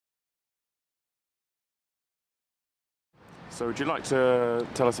So would you like to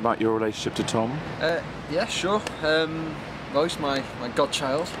tell us about your relationship to Tom? Yeah, sure. Well, he's my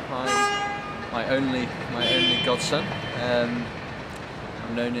godchild, my only godson. I've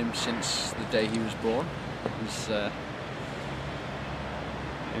known him since the day he was born. It was a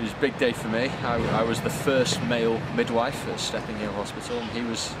big day for me. I was the first male midwife at Stepping Hill Hospital, and he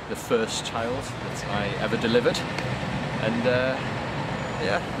was the first child that I ever delivered. And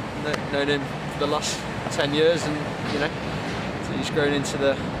yeah, known him for the last 10 years, and you know, so he's grown into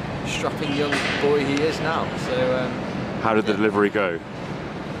the strapping young boy he is now. So how did the delivery go?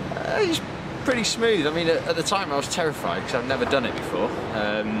 He's pretty smooth. I mean, at the time I was terrified because I've never done it before.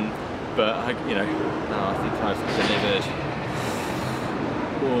 But you know, now I think I've delivered.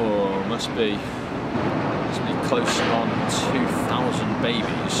 Oh, must be close on 2,000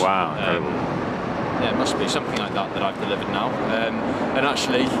 babies. Wow. Yeah, it must be something like that I've delivered now. And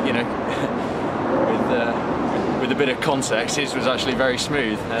actually, you know, with a bit of context, his was actually very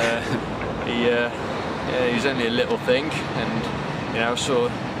smooth. He was only a little thing, and you know, I saw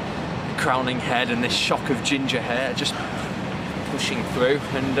the crowning head and this shock of ginger hair just pushing through,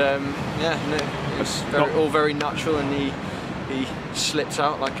 and yeah, no, it was all very natural, and he slipped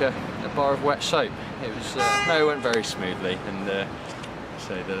out like a bar of wet soap. It was no, it went very smoothly, and yeah.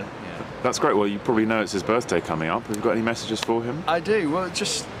 That's great. Well, you probably know it's his birthday coming up. Have you got any messages for him? I do. Well,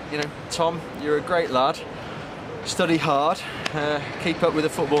 just, you know, Tom, you're a great lad. Study hard. Keep up with the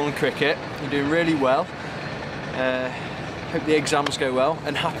football and cricket. You're doing really well. Hope the exams go well,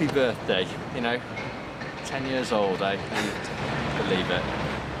 and happy birthday. You know, 10 years old, eh? Believe it.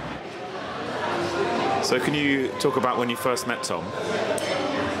 So can you talk about when you first met Tom?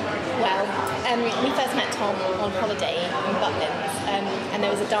 Well, we first met Tom on holiday in Butlins, and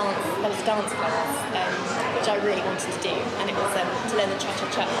there was a dance class which I really wanted to do, and it was to learn the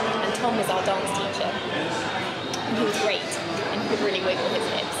cha-cha-cha. And Tom was our dance teacher, and he was great, and he could really wiggle his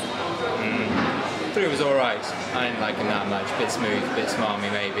hips. I thought it was alright. I didn't like him that much. A bit smooth, a bit smarmy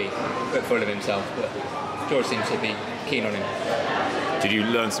maybe, a bit full of himself, but George seemed to be keen on him. Did you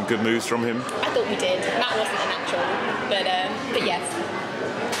learn some good moves from him? I thought we did. Matt wasn't a natural, but yes.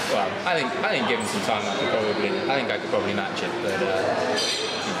 Well, I think given some time I could probably match it, but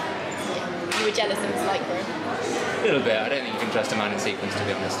You were jealous of his lycra? a little bit. I don't think you can trust a man in sequence, to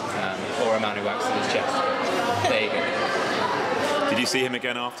be honest, or a man who waxes his chest. But there you go. Did you see him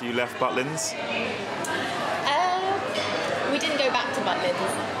again after you left Butlins? We didn't go back to Butlins.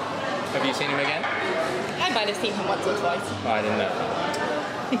 Have you seen him again? I might have seen him once or twice. I didn't know.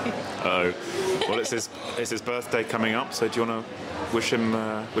 Oh, well, it's his birthday coming up. So do you want to wish him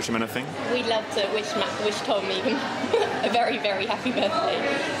anything? We'd love to wish Tom even a very, very happy birthday.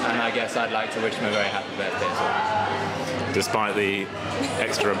 And I guess I'd like to wish him a very happy birthday as well. Despite the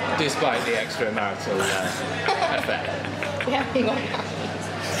extra marital affair. We haven't got married.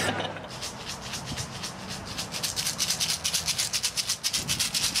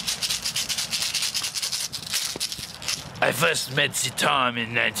 I first met Tom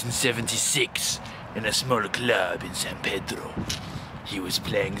in 1976 in a small club in San Pedro. He was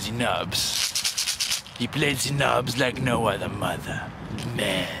playing the knobs. He played the knobs like no other mother.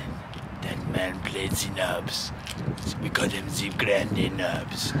 Man, that man played the knobs. We called him the Grande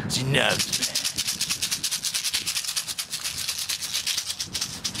Knobs. The knobs, man.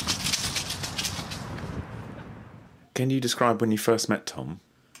 Can you describe when you first met Tom?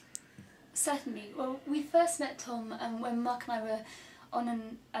 Certainly. Well, we first met Tom when Mark and I were on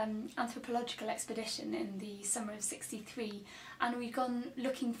an anthropological expedition in the summer of '63, and we'd gone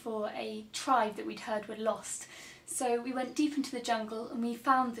looking for a tribe that we'd heard were lost. So we went deep into the jungle and we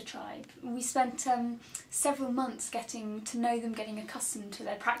found the tribe. We spent several months getting to know them, getting accustomed to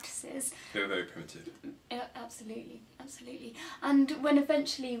their practices. They were very primitive. Absolutely, absolutely. And when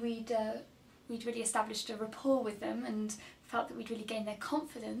eventually we'd really established a rapport with them and felt that we'd really gained their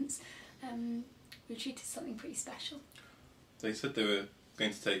confidence, we treated something pretty special. They said they were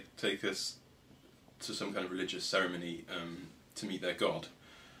going to take us to some kind of religious ceremony to meet their god.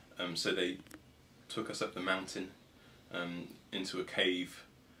 So they took us up the mountain into a cave,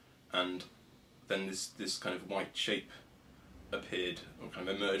 and then this kind of white shape appeared or kind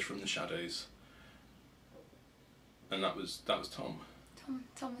of emerged from the shadows, and that was Tom.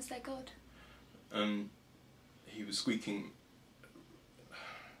 Tom was their god. He was squeaking.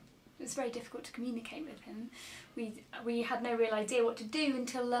 It was very difficult to communicate with him. We had no real idea what to do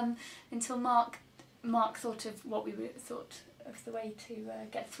until Mark thought of what we thought of the way to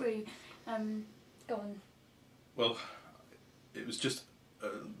get through. Go on. Well, it was just a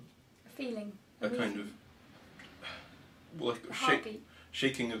feeling. A kind of like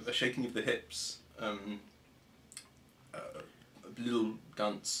shaking of the hips, a little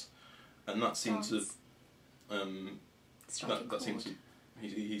dance, and that seemed to that seemed to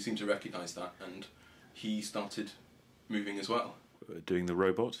he seemed to recognise that, and he started moving as well. Doing the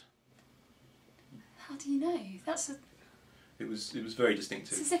robot. How do you know? It was very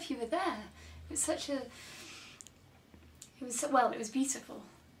distinctive. It's as if you were there. It was such a. It was beautiful.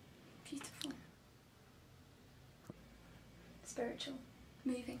 Beautiful. Spiritual.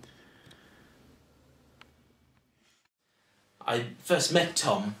 Moving. I first met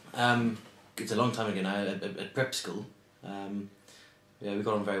Tom, it's a long time ago now, at prep school. Yeah, we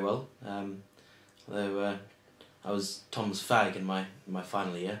got on very well. Although I was Tom's fag in my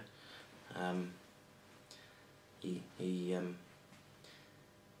final year. He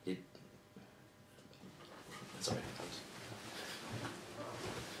did. Sorry.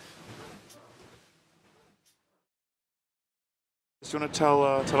 Do you want to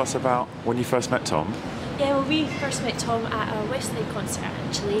tell us about when you first met Tom? Yeah, well, we first met Tom at a Westside concert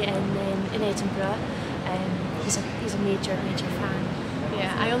actually in Edinburgh. He's a major fan.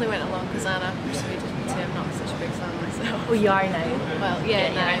 Yeah, I only went along because Anna persuaded me to. I'm not such a big fan myself. Oh, you are now? Well,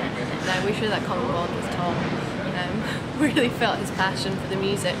 yeah, now we share that common bond with Tom. Really felt his passion for the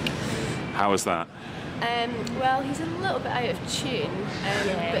music. How was that? Well, he's a little bit out of tune,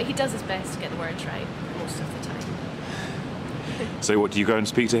 but he does his best to get the words right most of the time. So what, do you go and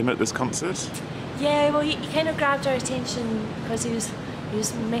speak to him at this concert? Yeah, well, he kind of grabbed our attention because he was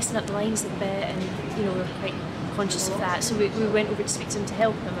messing up the lines a bit, and we were quite conscious of that, so we went over to speak to him to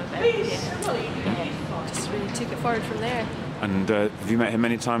help him a bit. Yeah. Just really took it forward from there. And have you met him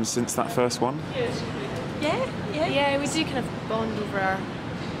many times since that first one? Yeah, we do kind of bond over our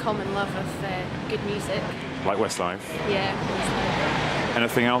common love of good music. Like Westlife? Yeah, Westlife.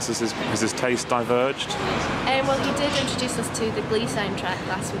 Anything else? Has his taste diverged? Well, he did introduce us to the Glee soundtrack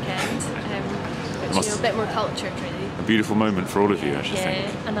last weekend, which, a bit more cultured, really. A beautiful moment for all of you, I should think.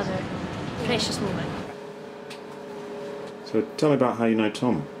 Yeah, another precious moment. So tell me about how you know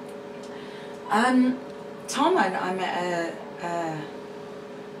Tom. Tom, I met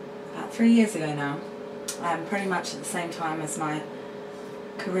about 3 years ago now. Pretty much at the same time as my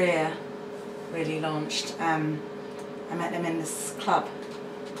career really launched. I met him in this club,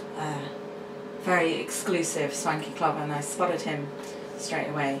 very exclusive, swanky club, and I spotted him straight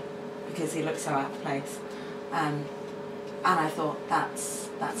away because he looked so out of place. And I thought, that's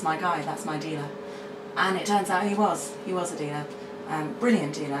my guy, that's my dealer. And it turns out he was a dealer,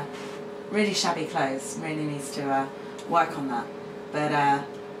 brilliant dealer, really shabby clothes, really needs to work on that. But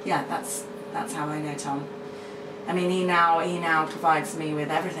yeah, that's how I know Tom. I mean, he now provides me with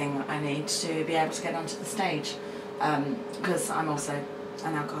everything I need to be able to get onto the stage, because I'm also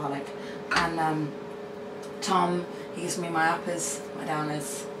an alcoholic. And Tom, he gives me my uppers, my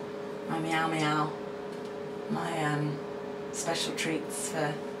downers, my meow meow, my special treats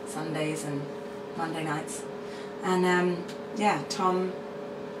for Sundays and Monday nights. And yeah, Tom's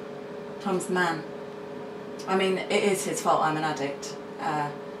the man. I mean, it is his fault I'm an addict,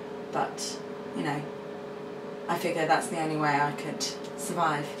 but, I figure that's the only way I could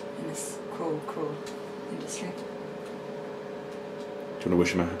survive in this cruel, cruel industry. Do you want to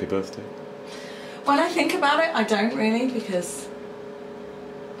wish him a happy birthday? When I think about it, I don't really, because,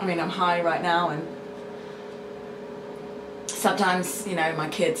 I'm high right now, and sometimes, my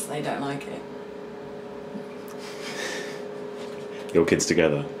kids, they don't like it. Your kids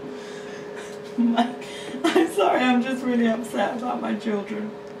together? I'm sorry, I'm just really upset about my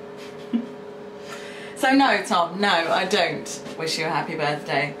children. So no, Tom, no, I don't wish you a happy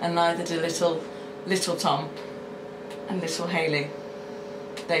birthday, and neither do little Tom and little Hayley.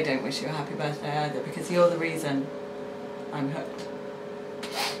 They don't wish you a happy birthday either, because you're the reason I'm hooked.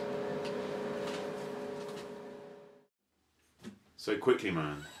 So quickly,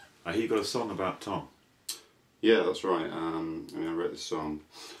 man, I hear you got a song about Tom. Yeah, that's right. I wrote this song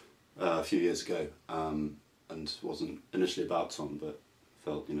a few years ago, and wasn't initially about Tom, but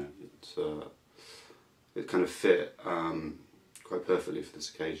felt, it kind of fit quite perfectly for this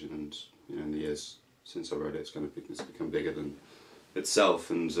occasion, and in the years since I wrote it, it's become bigger than itself,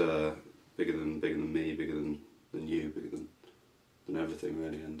 and bigger than me, bigger than you, bigger than everything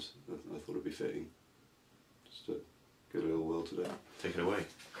really, and I thought it'd be fitting just to give it a little whirl today. Take it away.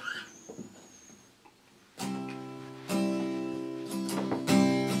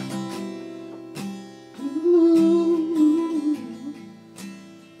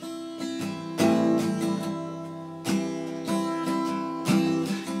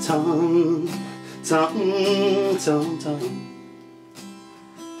 Tom, Tom, Tom, Tom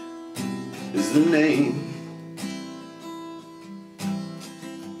is the name.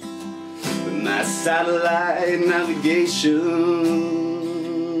 But my satellite navigation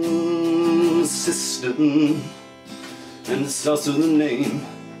system, and it's also the name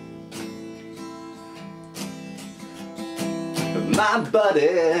of my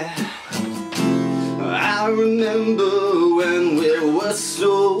buddy. I remember when we were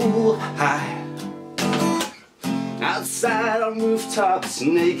so high, outside on rooftops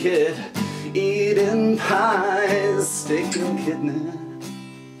naked, eating pies, steak and kidney.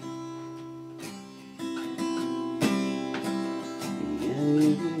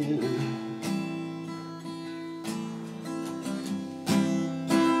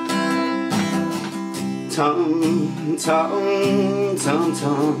 Tom, Tom, Tom,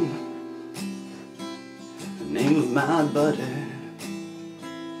 Tom, the name of my buddy.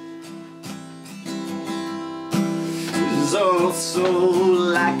 Is also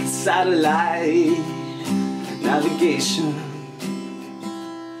like a satellite navigation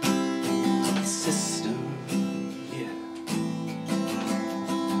system, yeah,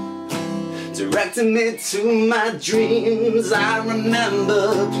 directing me to my dreams. I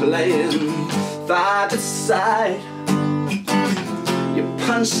remember playing side to side. You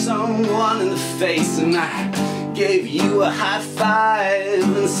punched someone in the face and I gave you a high five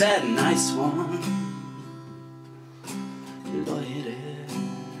and said, nice one. Lloyd,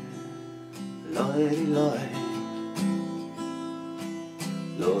 Lloyd, Lloyd,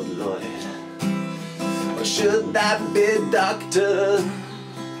 Lord Lloyd. Or should that be Dr.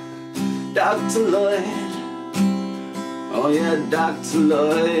 Lloyd? Oh yeah, Dr.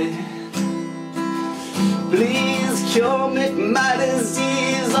 Lloyd. Please cure me from my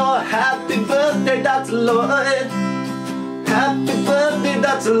disease. Oh, happy birthday, Dr. Lloyd. Happy birthday,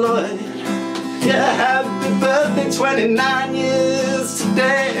 Dr. Lloyd. Yeah, happy birthday, 29 years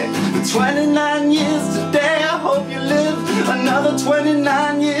today. 29 years today. I hope you live another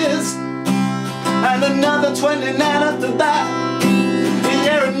 29 years. And another 29 after that.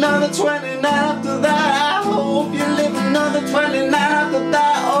 Yeah, another 29 after that. I hope you live another 29 after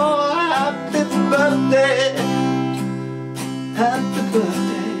that. Oh, happy birthday, happy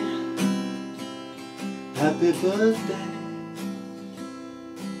birthday, happy birthday,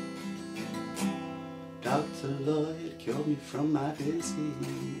 Dr. Lloyd, cure me from my disease.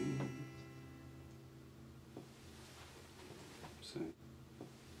 So.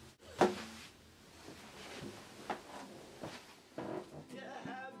 Yeah,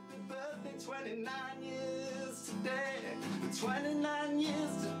 happy birthday, 29 years today, 29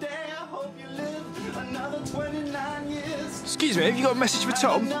 years today. I hope you live another 29 years. Excuse me, have you got a message for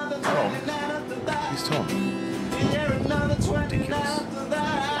Tom? Oh, who's Tom? Ridiculous. I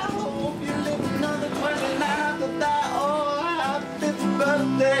hope you live another 29 after that. Oh, happy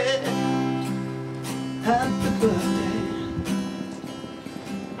birthday. Happy birthday.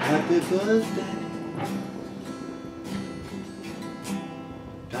 Happy birthday.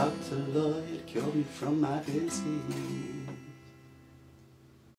 Dr. Lloyd, cure me from my disease.